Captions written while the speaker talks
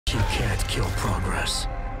can't kill progress.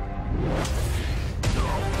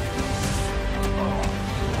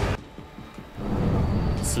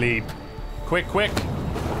 Sleep. Quick, quick.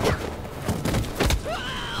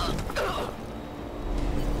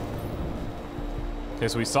 Okay,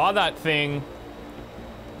 so we saw that thing.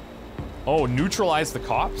 Oh, neutralize the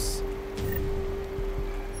cops?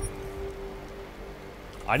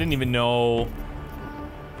 I didn't even know.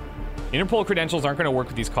 Interpol credentials aren't going to work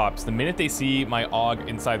with these cops. The minute they see my AUG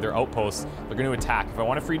inside their outposts, they're going to attack. If I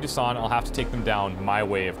want to free Dusan, I'll have to take them down my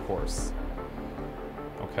way, of course.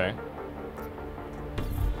 Okay.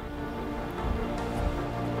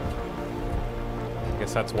 I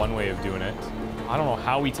guess that's one way of doing it. I don't know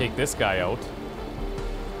how we take this guy out.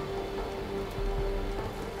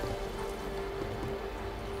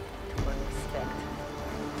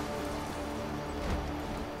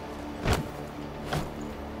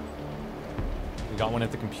 Got one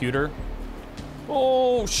at the computer.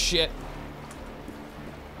 Oh, shit.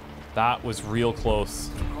 That was real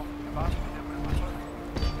close.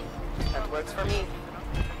 That works for me.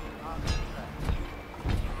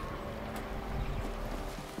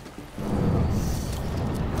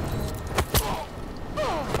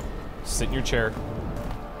 Sit in your chair.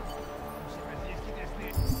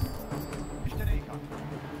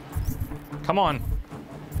 Come on.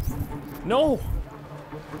 No.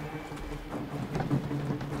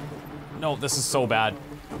 No, this is so bad.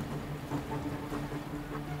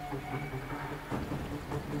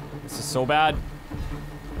 This is so bad.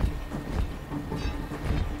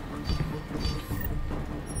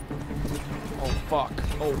 Oh, fuck.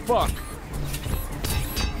 Oh, fuck.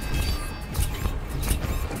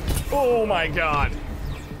 Oh, my God.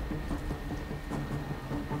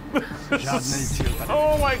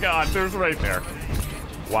 Oh, my God. There's right there.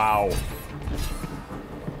 Wow.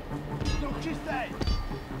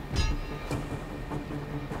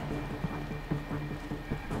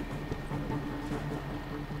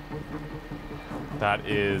 That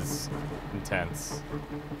is intense.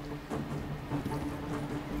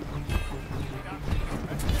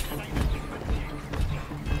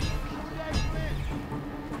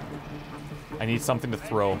 I need something to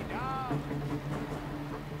throw.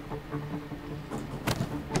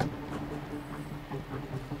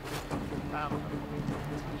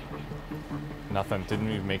 Nothing.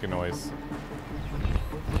 Didn't even make a noise.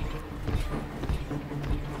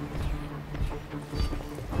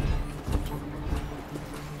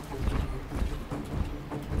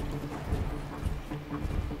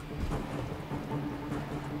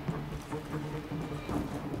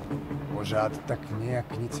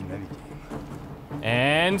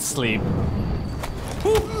 And sleep.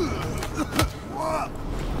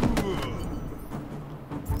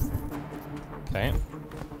 Okay.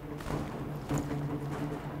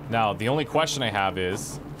 Now, the only question I have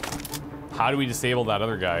is, how do we disable that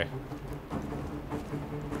other guy?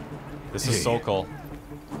 This is Sokol.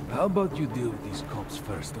 How about you deal with these cops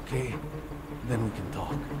first, okay? Then we can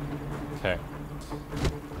talk. Okay.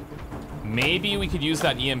 Maybe we could use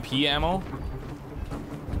that EMP ammo.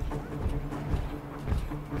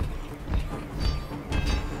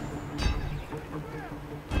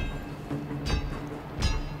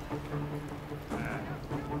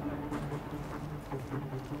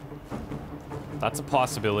 That's a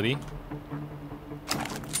possibility.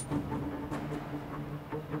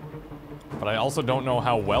 But I also don't know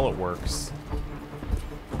how well it works.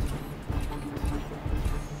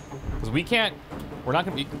 Because we can't... We're not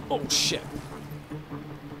gonna be... Oh, shit.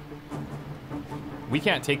 We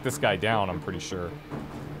can't take this guy down, I'm pretty sure.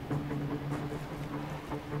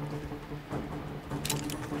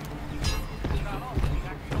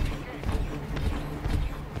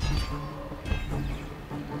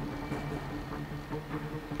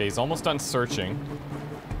 Okay, he's almost done searching.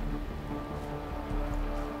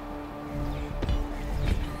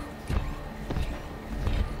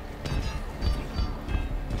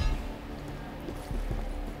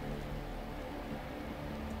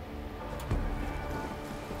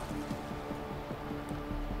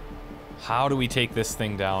 How do we take this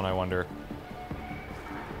thing down, I wonder?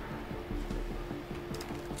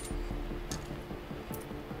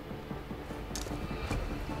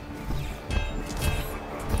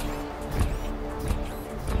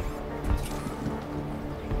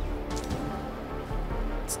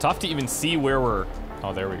 It's tough to even see where we're...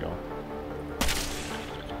 Oh, there we go.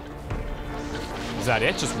 Is that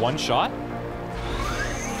it? Just one shot?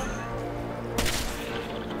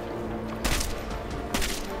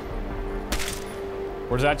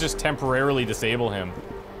 Or does that just temporarily disable him?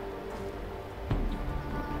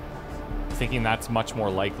 Thinking that's much more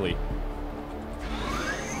likely.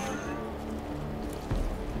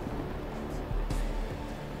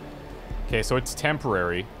 Okay, so it's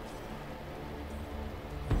temporary.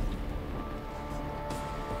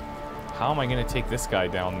 How am I gonna take this guy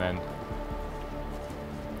down then?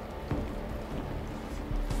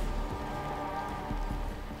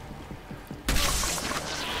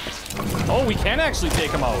 Oh, we can actually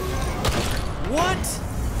take him out. What?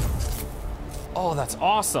 Oh, that's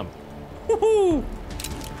awesome. Woohoo!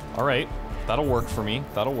 All right, that'll work for me.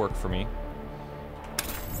 That'll work for me.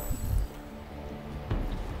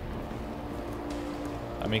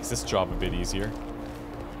 That makes this job a bit easier.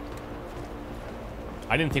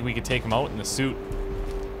 I didn't think we could take him out in the suit.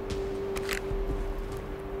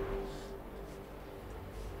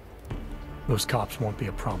 Those cops won't be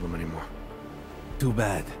a problem anymore. Too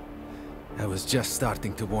bad. I was just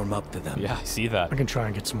starting to warm up to them. Yeah, I see that. I can try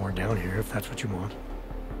and get some more down here if that's what you want.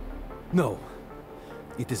 No.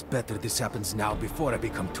 It is better this happens now before I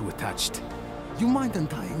become too attached. You mind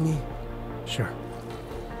untying me? Sure.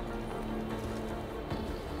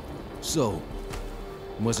 So,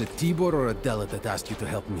 was it Tibor or Adela that asked you to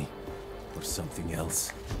help me? Or something else?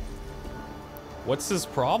 What's his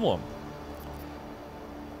problem?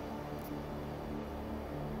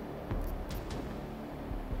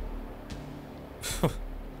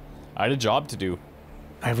 I had a job to do.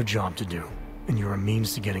 I have a job to do, and you're a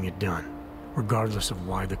means to getting it done, regardless of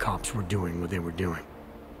why the cops were doing what they were doing.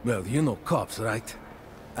 Well, you know cops, right?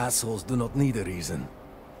 Assholes do not need a reason.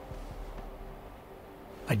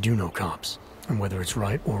 I do know cops, and whether it's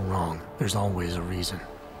right or wrong, there's always a reason.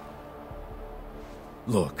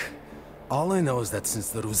 Look, all I know is that since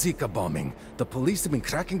the Ruzicka bombing, the police have been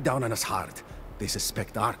cracking down on us hard. They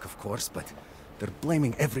suspect ARC, of course, but they're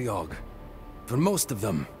blaming every AUG. For most of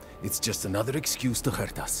them, it's just another excuse to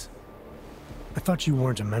hurt us. I thought you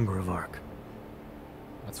weren't a member of ARC.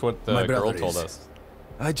 That's what My the girl brother told is. us.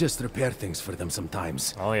 I just repair things for them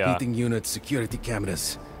sometimes. Oh, yeah. Heating units, security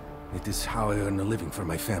cameras. It is how I earn a living for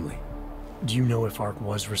my family. Do you know if ARC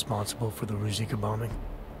was responsible for the Ruzicka bombing?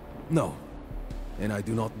 No. And I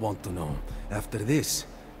do not want to know. After this,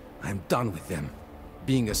 I'm done with them.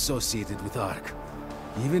 Being associated with ARC.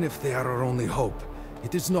 Even if they are our only hope,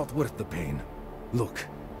 it is not worth the pain. Look,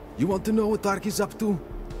 you want to know what ARC is up to?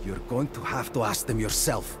 You're going to have to ask them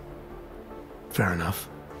yourself. Fair enough.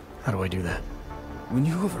 How do I do that? When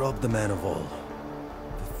you have robbed the man of all,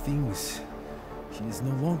 the things... He is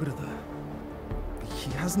no longer the...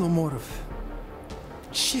 He has no more of...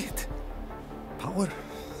 Shit. Power.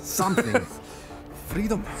 Something.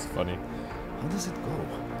 Freedom. It's funny. How does it go?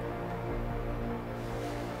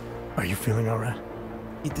 Are you feeling alright?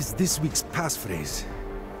 It is this week's passphrase.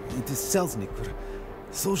 It is Selznick or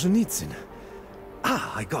Solzhenitsyn.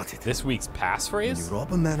 Ah, I got it. This week's When passphrase? you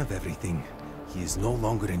rob a man of everything, he is no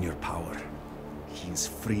longer in your power. He is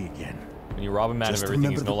free again. When you rob a man Just of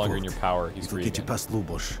everything, he's remember no the longer in quote. your power. He's It will free get you again. past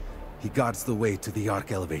Lubosh. He guards the way to the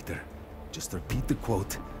ARC elevator. Just repeat the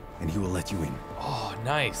quote, and he will let you in. Oh,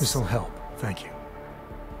 nice. This'll help. Thank you.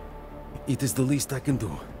 It is the least I can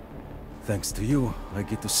do. Thanks to you, I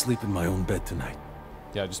get to sleep in my own bed tonight.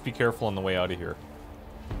 Yeah, just be careful on the way out of here.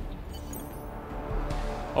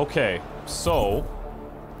 Okay, so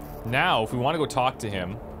now if we want to go talk to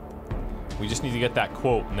him, we just need to get that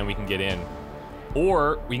quote and then we can get in.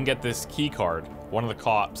 Or we can get this key card. One of the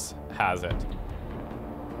cops has it.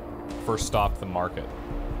 First stop, the market.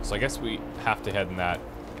 So I guess we have to head in that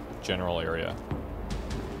general area.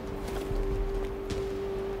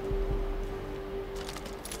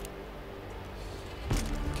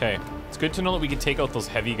 Okay, it's good to know that we can take out those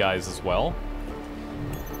heavy guys as well.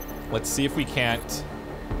 Let's see if we can't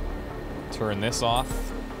turn this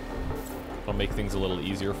off. It'll make things a little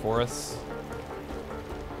easier for us.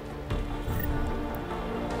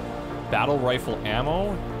 Battle rifle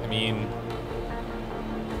ammo? I mean...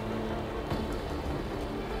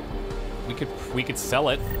 We could sell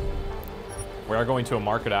it. We are going to a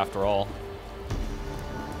market after all.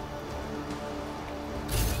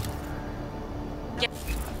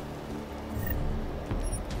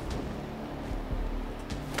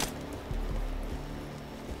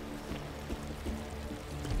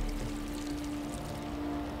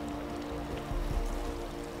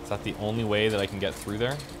 Is that the only way that I can get through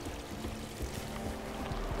there?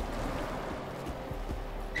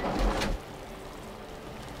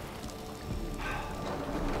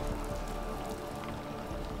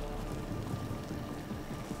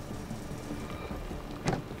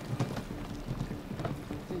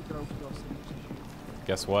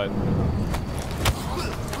 Guess what?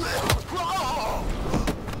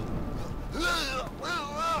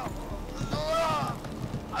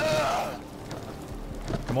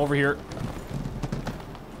 Come over here.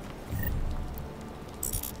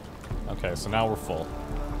 Okay, so now we're full.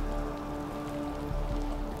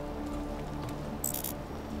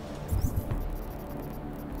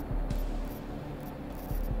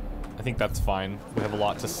 I think that's fine. We have a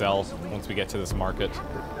lot to sell once we get to this market.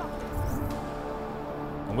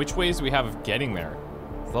 And which ways do we have of getting there?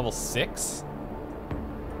 Level 6?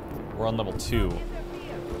 We're on level 2.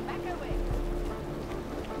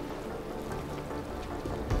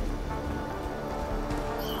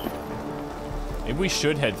 Maybe we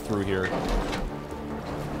should head through here.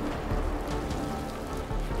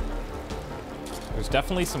 There's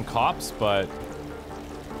definitely some cops, but...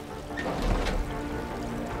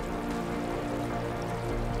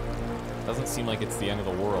 doesn't seem like it's the end of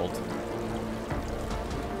the world.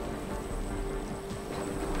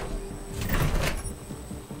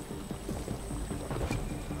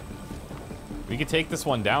 We could take this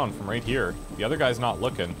one down from right here. The other guy's not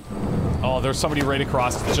looking. Oh, there's somebody right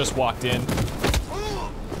across that just walked in.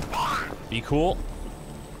 Be cool.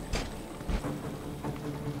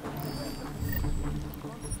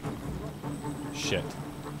 Shit.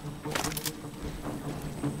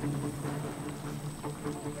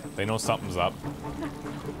 They know something's up.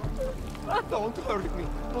 Don't hurt me,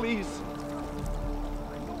 please.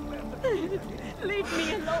 Leave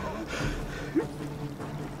me alone.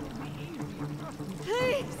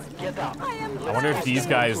 Please. Get up. I wonder if these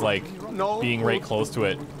guys, like, being right close to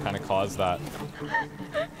it kind of caused that.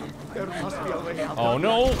 There must be a way out. Oh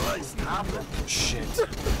no! Shit.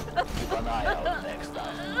 Keep an eye out next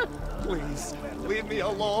time. Please, leave me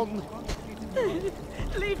alone.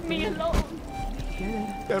 Leave me alone.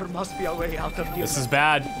 There must be a way out of here. This is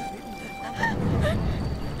bad.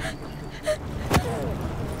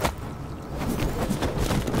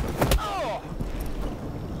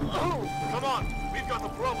 Come on, we've got a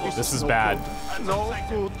problem. This is bad. No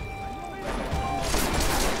good.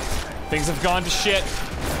 Things have gone to shit.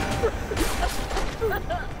 We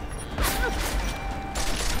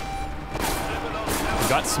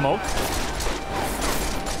got smoke.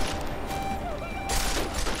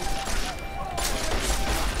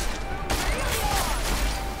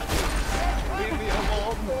 Leave me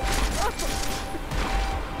alone.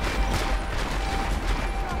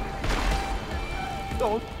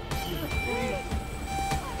 Don't.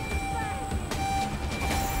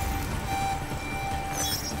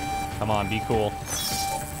 Come on, be cool.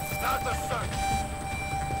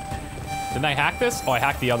 Didn't I hack this? Oh, I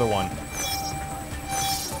hacked the other one.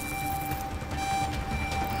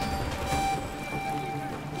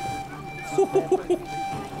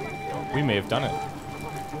 We may have done it.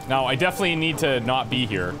 Now, I definitely need to not be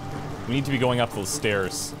here. We need to be going up those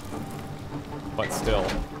stairs. But still.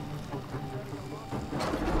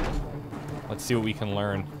 Let's see what we can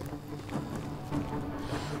learn.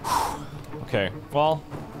 Okay, well,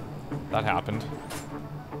 that happened.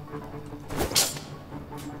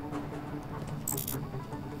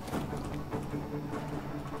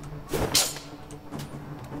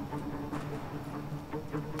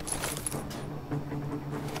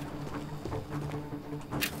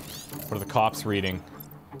 What are the cops reading?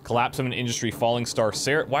 Collapse of an industry, falling star.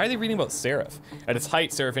 Why are they reading about Seraph? At its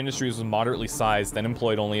height, Seraph Industries was moderately sized, then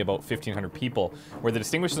employed only about 1,500 people. Where they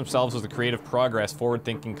distinguished themselves was the creative progress,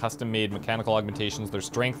 forward-thinking, custom-made mechanical augmentations. Their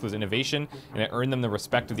strength was innovation, and it earned them the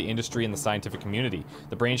respect of the industry and the scientific community.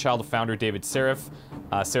 The brainchild of founder David Seraph,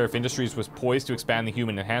 Seraph Industries was poised to expand the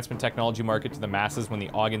human enhancement technology market to the masses when the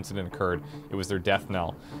Aug incident occurred. It was their death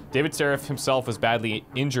knell. David Seraph himself was badly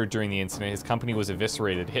injured during the incident. His company was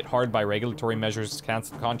eviscerated, hit hard by regulatory measures,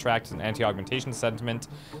 canceled contracts, and anti-augmentation sentiment.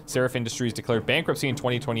 Seraph Industries declared bankruptcy in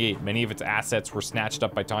 2028. Many of its assets were snatched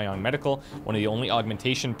up by Taiyang Medical, one of the only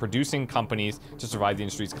augmentation-producing companies to survive the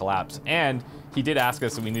industry's collapse. And he did ask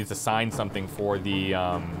us if we needed to sign something for the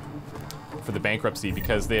bankruptcy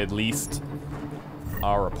because they had leased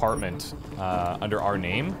our apartment under our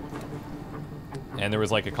name, and there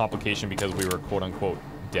was like a complication because we were quote-unquote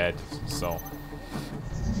dead. So,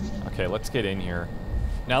 okay, let's get in here.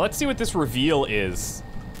 Now let's see what this reveal is.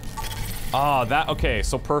 Ah, okay,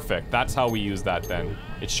 so perfect. That's how we use that then.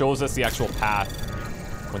 It shows us the actual path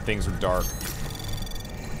when things are dark.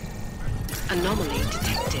 Anomaly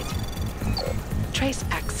detected. Trace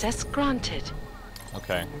access granted.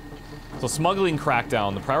 Okay. So smuggling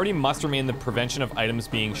crackdown. The priority must remain the prevention of items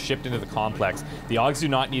being shipped into the complex. The Augs do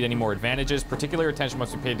not need any more advantages. Particular attention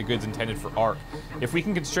must be paid to goods intended for ARC. If we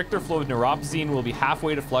can constrict their flow of neuropsine, we'll be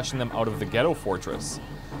halfway to flushing them out of the ghetto fortress.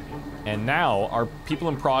 And now, our people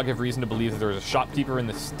in Prague have reason to believe that there is a shopkeeper in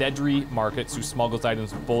the Stedry markets who smuggles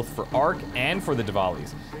items both for ARC and for the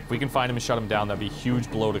Diwalis. If we can find him and shut him down, that'd be a huge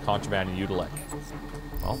blow to contraband in Utilek.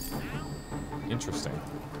 Well, interesting.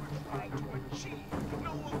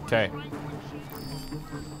 Okay.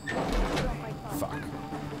 Fuck.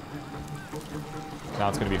 Now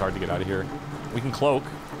it's gonna be hard to get out of here. We can cloak.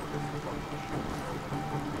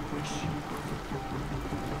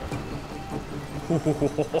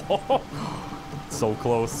 So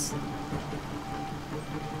close.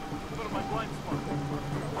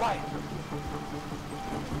 Quiet.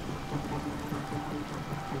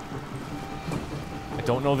 I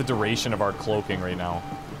don't know the duration of our cloaking right now.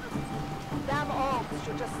 Damn Augs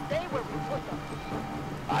should just stay where we put them.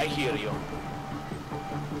 I hear you.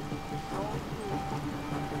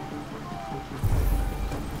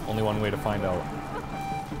 Only one way to find out.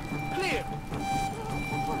 Clear.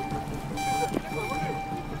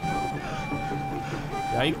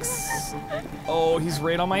 Yikes. Oh, he's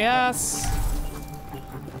right on my ass.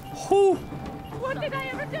 Whew. What did I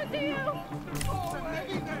ever do to you?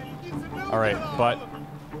 All right, but...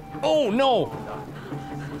 Oh, no!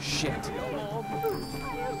 Shit.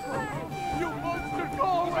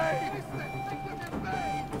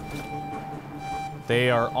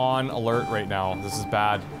 They are on alert right now. This is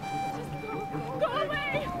bad. Go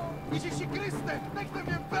away!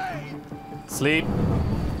 Sleep.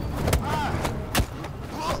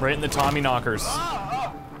 Right in the Tommy knockers.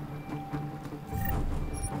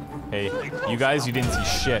 Hey, you guys, you didn't see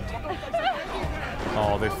shit.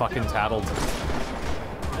 Oh, they fucking tattled.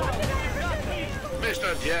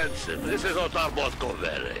 Mr. Jensen, this is Otarbot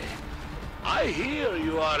Covert. I hear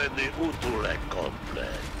you are in the Utulek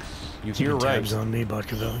complex. You hear right. Tabs on me,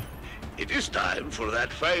 Barcavelli. It is time for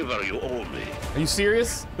that favor you owe me. Are you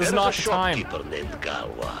serious? This is not the time. There is a shopkeeper named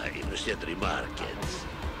Galwa in the Century Markets.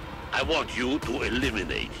 I want you to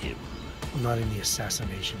eliminate him. I'm not in the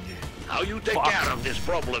assassination game. How you take care of this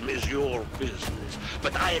problem is your business.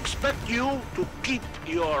 But I expect you to keep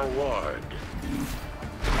your word.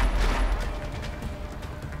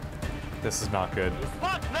 This is not good.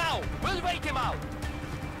 What now? We'll wait him out.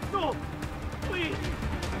 No! Please!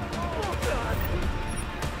 Oh, God!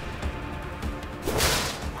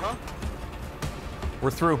 Huh?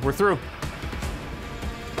 We're through. We're through.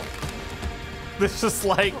 This is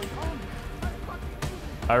like...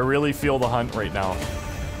 I really feel the hunt right now.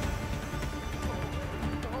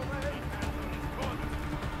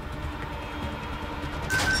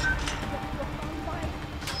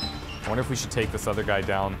 I wonder if we should take this other guy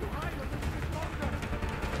down.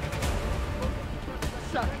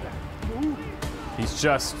 He's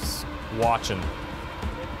just watching,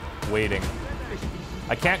 waiting.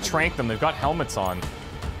 I can't trank them. They've got helmets on.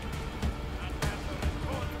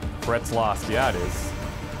 Threat's lost. Yeah, it is.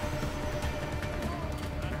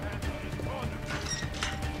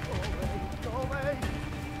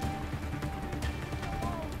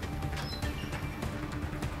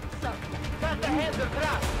 Got the hands of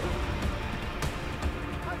trap.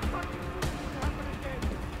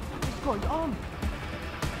 What's going on?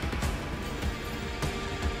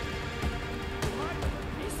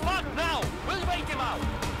 He's locked now. We'll wait him out.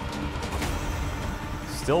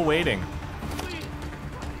 Still waiting.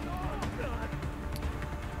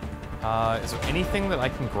 Is there anything that I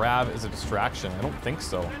can grab as a distraction? I don't think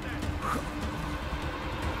so.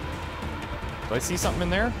 Do I see something in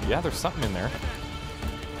there? Yeah, there's something in there.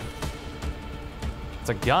 It's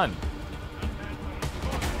a gun.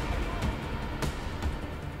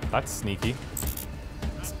 That's sneaky.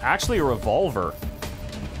 It's actually a revolver.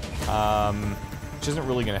 Which isn't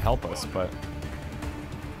really gonna help us, but...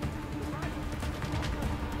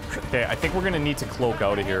 Okay, I think we're gonna need to cloak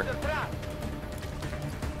out of here.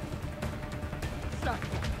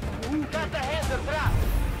 Got the hands of trap.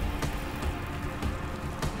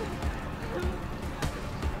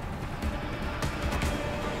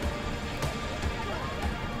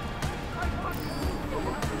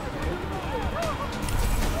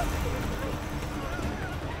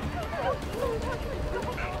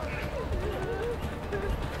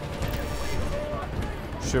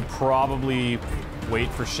 Should probably wait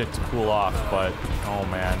for shit to cool off, but oh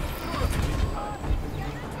man.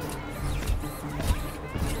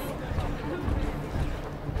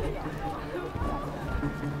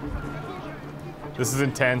 This is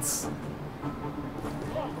intense.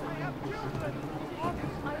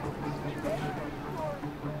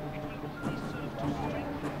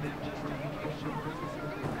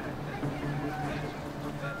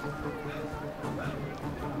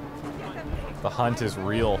 The hunt is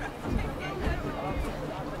real.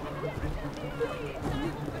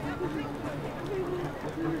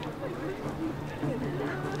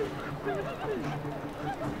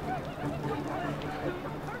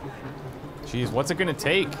 Jeez, what's it gonna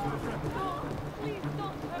take?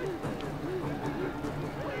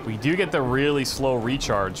 We do get the really slow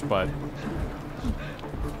recharge, but...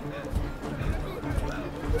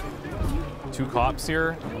 Two cops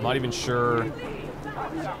here? I'm not even sure.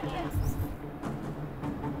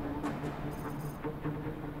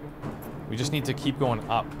 We just need to keep going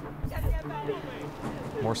up.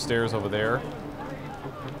 More stairs over there.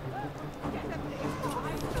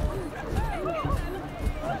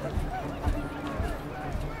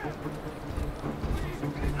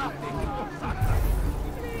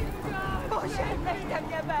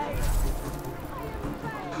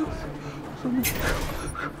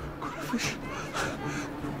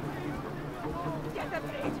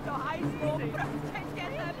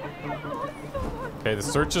 Okay, the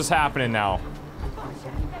search is happening now.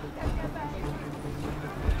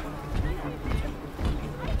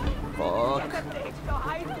 Fuck.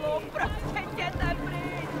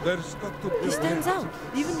 He stands out,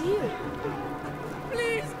 even here.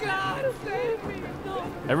 Please, God, save me. No.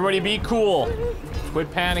 Everybody be cool.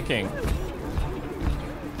 Quit panicking.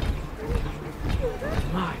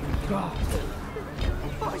 My God.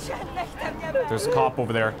 There's a cop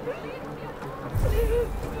over there.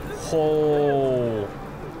 Oh.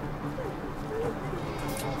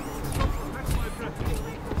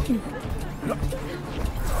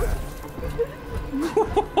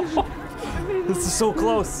 This is so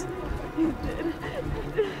close.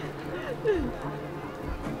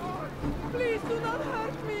 Please do not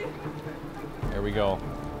hurt me. There we go.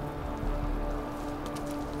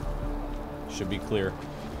 Should be clear.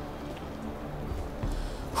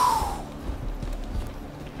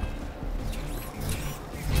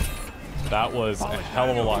 That was a hell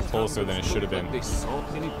of a lot closer than it should have been.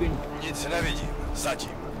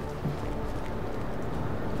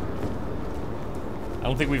 I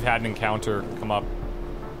don't think we've had an encounter come up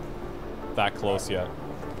that close yet.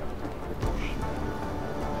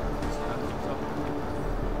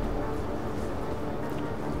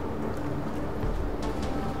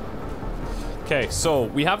 Okay, so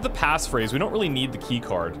we have the passphrase. We don't really need the key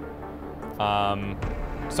card.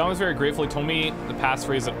 Someone was very grateful. He told me the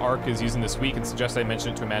passphrase that ARC is using this week and suggested I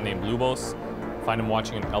mention it to a man named Lubos. Find him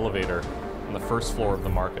watching an elevator on the first floor of the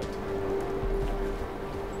market.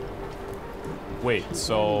 Wait,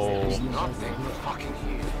 so... There's nothing fucking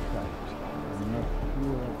here.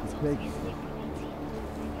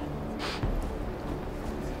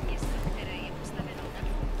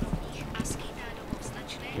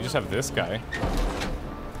 We just have this guy.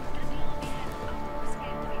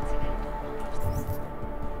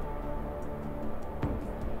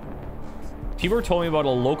 Tibor told me about a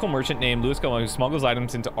local merchant named Louis Gallon who smuggles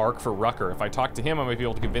items into ARC for Rucker. If I talk to him, I might be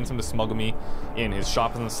able to convince him to smuggle me in. His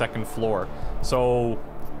shop is on the second floor. So,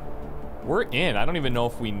 we're in. I don't even know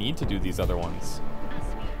if we need to do these other ones.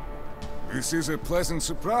 This is a pleasant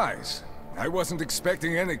surprise. I wasn't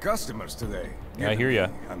expecting any customers today. Yeah, I hear ya.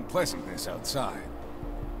 Unpleasantness outside.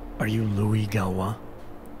 Are you Louis Galois?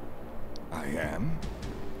 I am.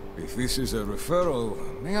 If this is a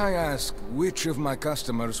referral, may I ask which of my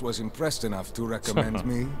customers was impressed enough to recommend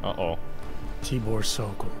me? Uh-oh. Tibor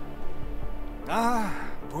Sokol. Ah,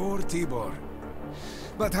 poor Tibor.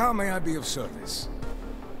 But how may I be of service?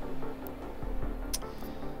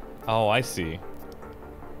 Oh, I see.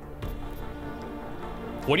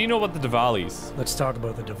 What do you know about the Diwalis? Let's talk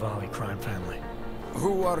about the Diwali crime family.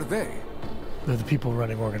 Who are they? They're the people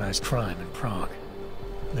running organized crime in Prague.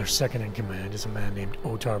 Their second in command is a man named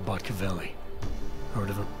Otar Botkavelli. Heard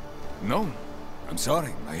of him? No. I'm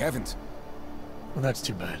sorry, I haven't. Well, that's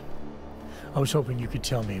too bad. I was hoping you could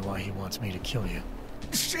tell me why he wants me to kill you.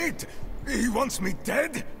 Shit! He wants me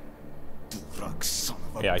dead? Drug son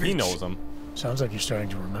of a Yeah, bitch. he knows him. Sounds like you're starting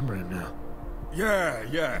to remember him now.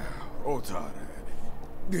 Yeah. Otar.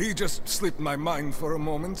 He just slipped my mind for a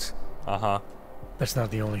moment. Uh-huh. That's not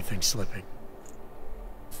the only thing slipping.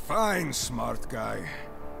 Fine, smart guy.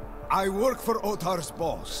 I work for Otar's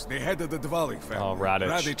boss, the head of the Diwali family. Oh, Radic.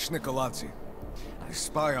 Radic Nikoladze. I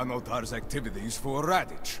spy on Otar's activities for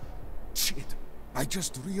Radic. Shit, I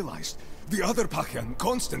just realized. The other Pakyan,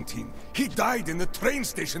 Konstantin, he died in the train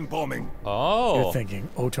station bombing. Oh. You're thinking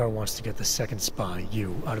Otar wants to get the second spy,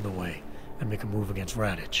 you, out of the way, and make a move against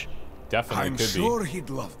Radic. Definitely I'm could sure he'd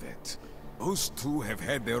love that. Those two have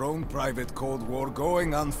had their own private Cold War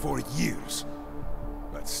going on for years.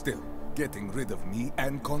 But still, getting rid of me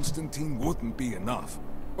and Konstantin wouldn't be enough.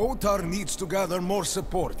 Otar needs to gather more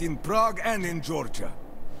support in Prague and in Georgia.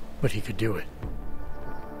 But he could do it.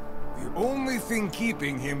 The only thing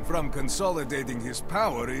keeping him from consolidating his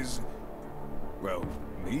power is... well,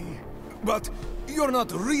 me? But you're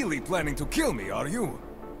not really planning to kill me, are you?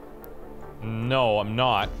 No, I'm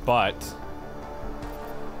not, but...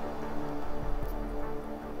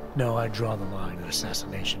 No, I draw the line at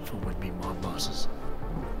assassination for would-be mob bosses.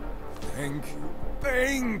 Thank you.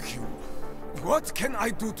 Thank you. What can I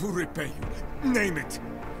do to repay you? Name it.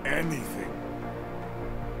 Anything.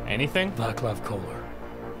 Anything? Vaclav Kolar.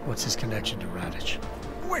 What's his connection to Radic?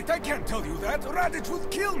 Wait, I can't tell you that. Radic would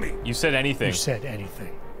kill me. You said anything. You said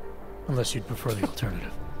anything. Unless you'd prefer the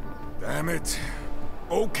alternative. Damn it.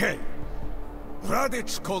 Okay.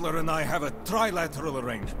 Radic, Kohler, and I have a trilateral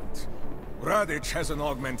arrangement. Radic has an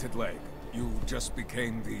augmented leg. You just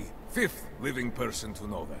became the 5th living person to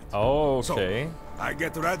know that. Okay. So, I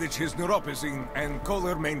get Radic his neuropathy, and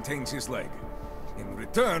Kohler maintains his leg. In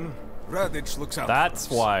return, Radic looks out That's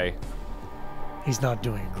for us. why. He's not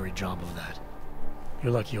doing a great job of that.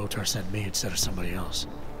 You're lucky Otar sent me instead of somebody else.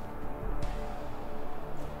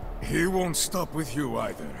 He won't stop with you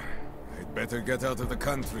either. I'd better get out of the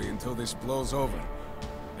country until this blows over.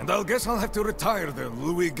 And I'll guess I'll have to retire the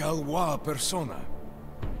Louis Gallois persona.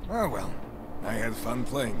 Ah well, I had fun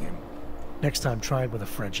playing him. Next time, try it with a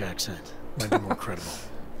French accent. Might be more credible.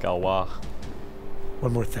 Galwa.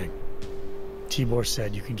 One more thing. Tibor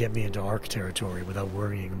said you can get me into Ark territory without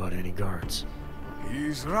worrying about any guards.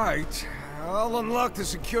 He's right. I'll unlock the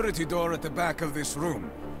security door at the back of this room.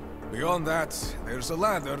 Beyond that, there's a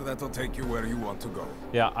ladder that'll take you where you want to go.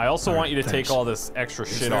 Yeah, I also want you to thanks. take all this extra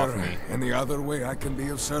Is shit off there me. any other way I can be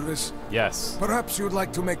of service? Yes. Perhaps you'd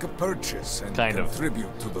like to make a purchase and Kind of.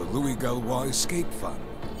 contribute to the Louis Gallois Escape Fund.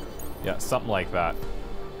 Yeah, something like that.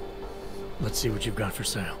 Let's see what you've got for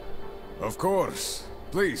sale. Of course.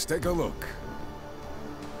 Please take a look.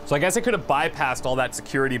 So I guess I could have bypassed all that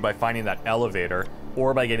security by finding that elevator,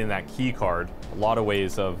 or by getting that key card. A lot of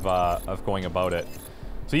ways of going about it.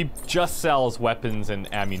 So he just sells weapons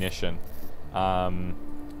and ammunition. I'm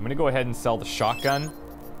gonna go ahead and sell the shotgun.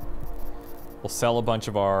 We'll sell a bunch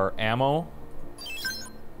of our ammo.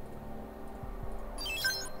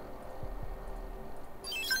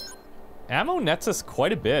 Ammo nets us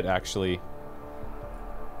quite a bit, actually.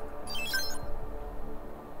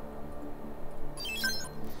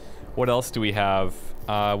 What else do we have?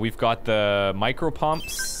 We've got the micro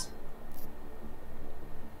pumps.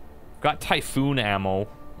 We've got Typhoon ammo,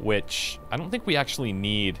 which I don't think we actually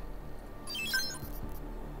need.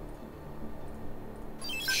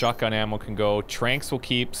 Shotgun ammo can go. Tranks will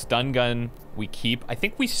keep. Stun gun we keep. I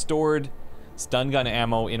think we stored stun gun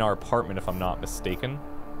ammo in our apartment, if I'm not mistaken.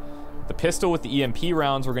 The pistol with the EMP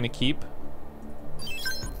rounds we're going to keep.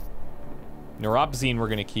 Neuropzine we're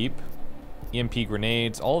going to keep. EMP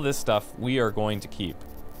grenades, all this stuff we are going to keep.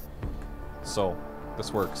 So,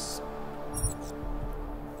 this works.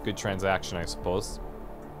 Good transaction, I suppose.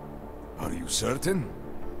 Are you certain?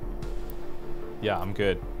 Yeah, I'm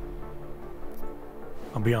good.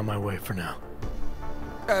 I'll be on my way for now.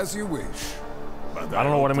 As you wish. But I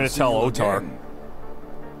don't know what I'm going to tell Otar. Again.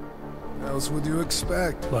 What else would you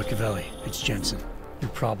expect? Machiavelli, it's Jensen. Your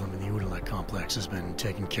problem in the Udalek complex has been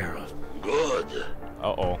taken care of. Good.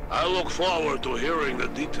 Uh-oh. I look forward to hearing the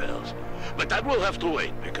details. But that will have to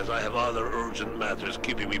wait, because I have other urgent matters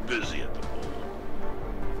keeping me busy at the moment.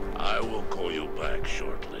 I will call you back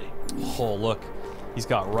shortly. Oh, look. He's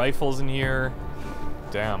got rifles in here.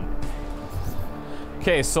 Damn.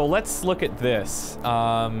 Okay, so let's look at this.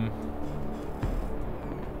 Can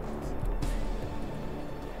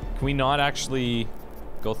we not actually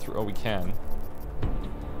go through? Oh, we can.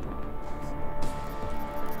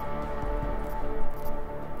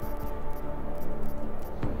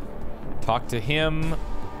 Talk to him.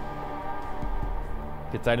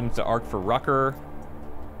 Gets items to Ark for Rucker.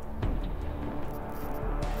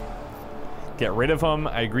 Get rid of him.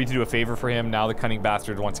 I agreed to do a favor for him. Now the cunning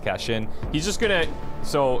bastard wants to cash in. He's just gonna...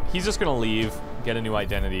 So, he's just gonna leave, get a new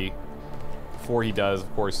identity. Before he does,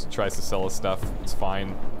 of course, he tries to sell his stuff. It's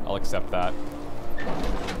fine. I'll accept that.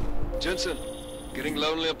 Jensen, getting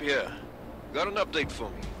lonely up here. Got an update for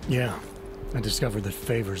me? Yeah. I discovered that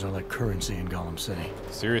favors are like currency in Gollum City.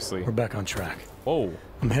 Seriously. We're back on track. Whoa.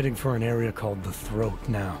 I'm heading for an area called the Throat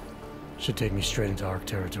now. Should take me straight into Ark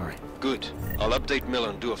territory. Good. I'll update Miller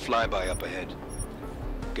and do a flyby up ahead.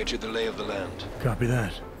 Get you the lay of the land. Copy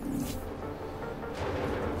that.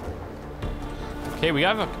 Okay, we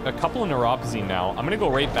have a couple of neuropzine now. I'm gonna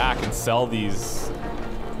go right back and sell this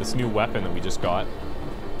new weapon that we just got.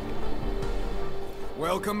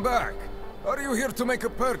 Welcome back. Are you here to make a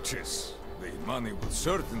purchase? The money will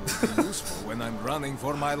certainly be useful when I'm running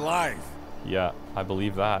for my life. Yeah, I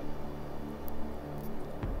believe that.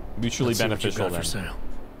 Mutually Let's see what beneficial you've got then. for sale.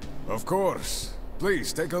 Of course.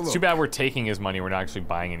 Please take a look. It's too bad we're taking his money, we're not actually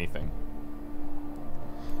buying anything.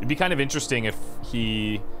 It'd be kind of interesting if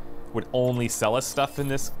he would only sell us stuff in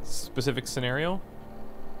this specific scenario.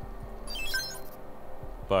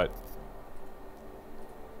 But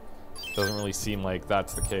doesn't really seem like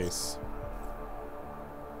that's the case.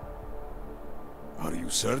 Are you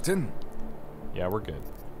certain? Yeah, we're good.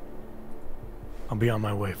 I'll be on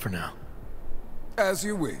my way for now. As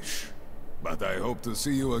you wish. But I hope to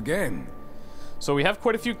see you again. So we have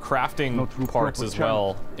quite a few crafting parts as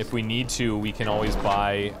well. If we need to, we can always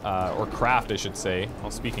buy, or craft, I should say. Well,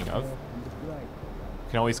 speaking of, we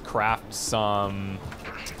can always craft some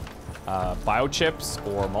biochips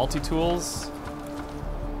or multi-tools.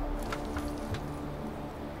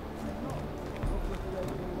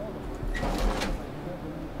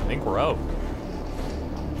 I think we're out.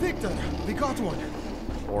 Victor, we got one.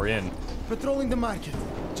 Or in. Patrolling the market,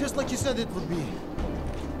 just like you said it would be.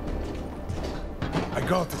 I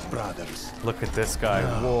got it, brothers. Look at this guy.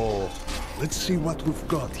 Whoa. Let's see what we've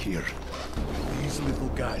got here. These little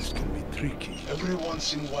guys can be tricky. Every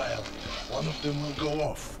once in a while, one of them will go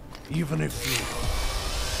off. Even if you...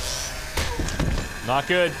 Not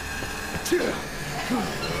good.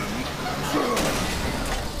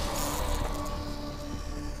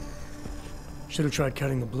 Should have tried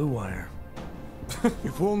cutting the blue wire.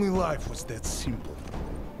 If only life was that simple.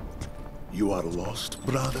 You are lost,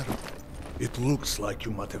 brother? It looks like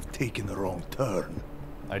you might have taken the wrong turn.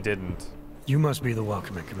 I didn't. You must be the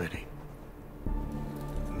welcoming committee.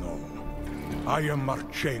 No. I am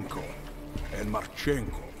Marchenko. And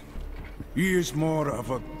Marchenko, he is more of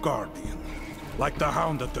a guardian. Like the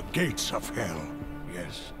hound at the gates of hell.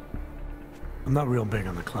 Yes. I'm not real big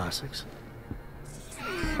on the classics.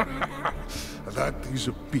 That is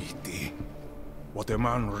a pity. What a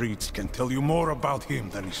man reads can tell you more about him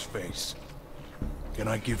than his face. Can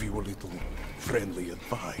I give you a little friendly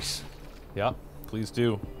advice? Yeah, please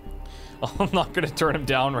do. I'm not gonna turn him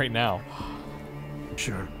down right now.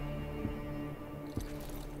 Sure.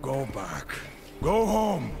 Go back. Go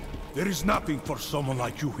home. There is nothing for someone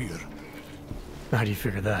like you here. How do you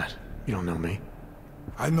figure that? You don't know me.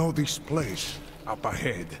 I know this place up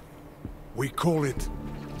ahead. We call it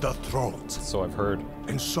the Throat. So I've heard.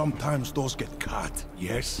 And sometimes those get cut,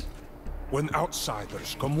 yes? When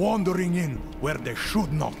outsiders come wandering in where they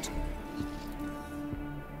should not.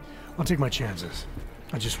 I'll take my chances.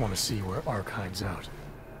 I just want to see where Ark hides out.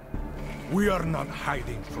 We are not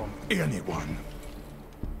hiding from anyone.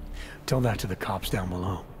 Tell that to the cops down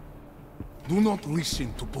below. Do not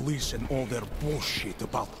listen to police and all their bullshit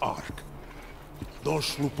about Ark.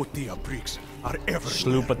 Those Slupotia pricks are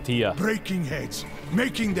everywhere. Slupotia. Breaking heads,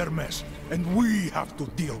 making their mess, and we have to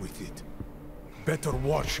deal with it. Better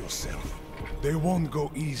watch yourself. They won't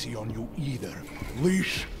go easy on you either.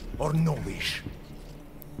 Leash or no leash.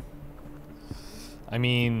 I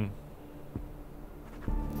mean...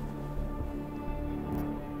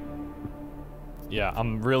 yeah,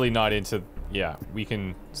 I'm really not into... yeah, we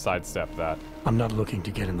can sidestep that. I'm not looking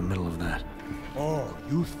to get in the middle of that. Oh,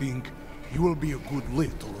 you think you will be a good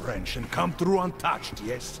little wrench and come through untouched,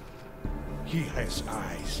 yes? He has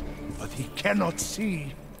eyes, but he cannot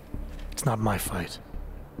see. It's not my fight.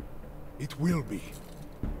 It will be.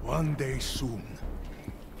 One day soon.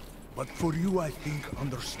 But for you, I think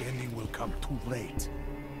understanding will come too late.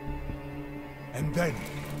 And then,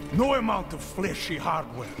 no amount of fleshy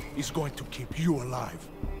hardware is going to keep you alive.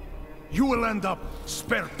 You will end up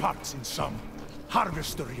spare parts in some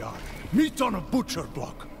harvester yard, meat on a butcher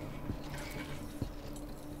block.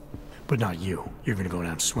 But not you. You're gonna go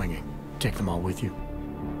down swinging. Take them all with you.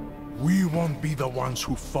 We won't be the ones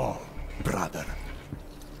who fall, brother.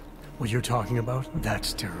 What you're talking about,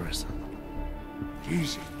 that's terrorism.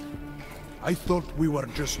 Easy. I thought we were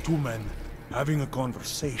just two men having a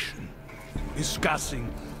conversation,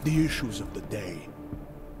 discussing the issues of the day.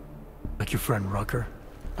 Like your friend Rucker?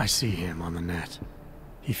 I see him on the net.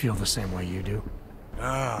 He feel the same way you do?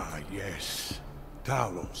 Ah, yes.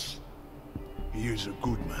 Talos. He is a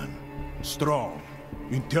good man. Strong,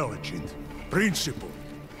 intelligent, principled.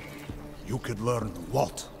 You could learn a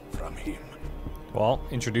lot from him. Well,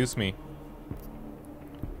 introduce me.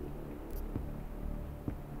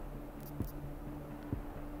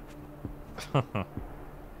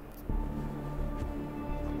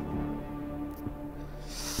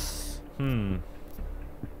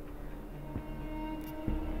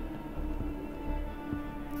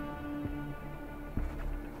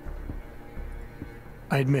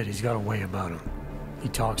 I admit he's got a way about him. He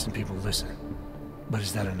talks and people listen. But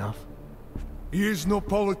is that enough? He is no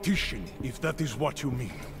politician, if that is what you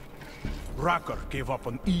mean. Rucker gave up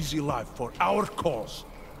an easy life for our cause.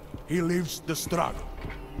 He lives the struggle,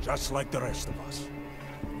 just like the rest of us.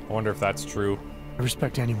 I wonder if that's true. I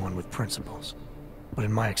respect anyone with principles. But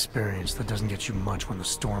in my experience, that doesn't get you much when the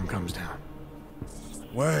storm comes down.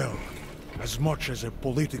 Well, as much as a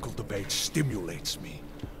political debate stimulates me,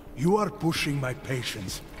 you are pushing my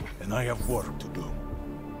patience, and I have work to do.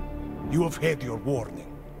 You have had your warning.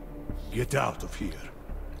 Get out of here,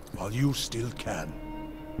 while you still can.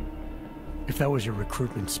 If that was your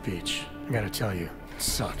recruitment speech, it I gotta tell you, it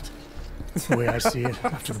sucked. The way I see it,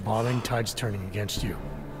 after the bombing, tide's turning against you.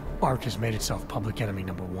 ARC has made itself public enemy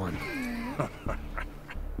 #1.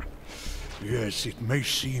 Yes, it may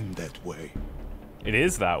seem that way. It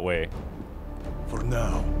is that way. For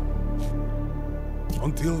now.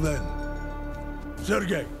 Until then.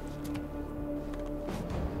 Sergei!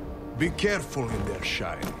 Be careful in there,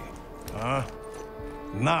 Shiny. Huh?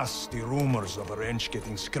 Nasty rumors of a wrench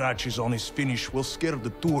getting scratches on his finish will scare the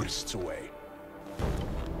tourists away.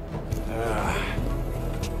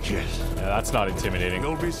 Yes. Yeah, that's not intimidating.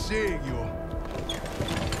 They'll be seeing you.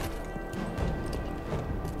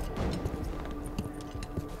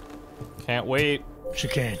 Can't wait.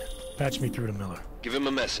 Chicane, patch me through to Miller. Give him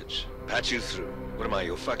a message. Patch you through. What am I,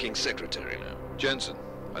 your fucking secretary now? Jensen,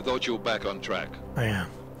 I thought you were back on track. I am.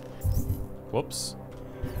 Whoops.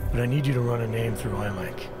 But I need you to run a name through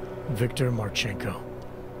ILAC. Victor Marchenko.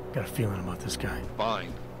 Got a feeling about this guy.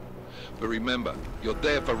 Fine. But remember, you're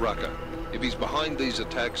there for Rucker. If he's behind these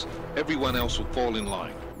attacks, everyone else will fall in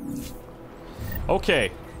line.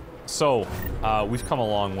 Okay. So, we've come a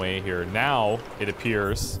long way here. Now, it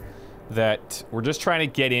appears that we're just trying to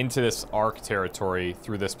get into this ARC territory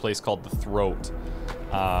through this place called the Throat.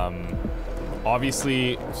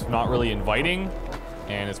 Obviously, it's not really inviting,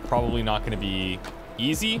 and it's probably not going to be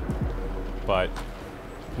easy, but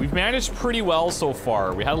we've managed pretty well so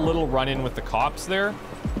far. We had a little run-in with the cops there,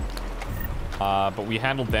 but we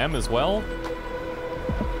handled them as well.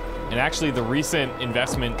 And actually, the recent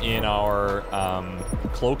investment in our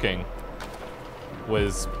cloaking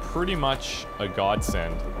was pretty much a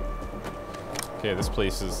godsend. Okay, this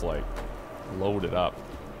place is like loaded up.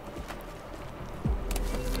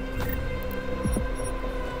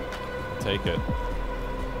 Take it.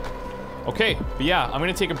 Okay, but yeah, I'm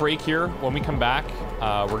gonna take a break here. When we come back,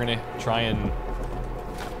 we're gonna try and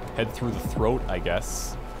head through the Throat, I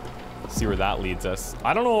guess. See where that leads us.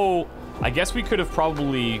 I don't know. I guess we could have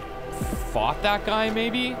probably fought that guy,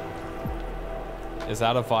 maybe? Is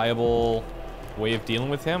that a viable way of dealing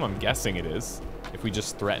with him? I'm guessing it is, if we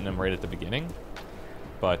just threaten him right at the beginning.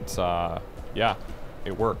 But, yeah,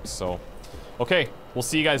 it worked, so. Okay, we'll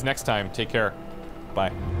see you guys next time. Take care.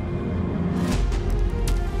 Bye.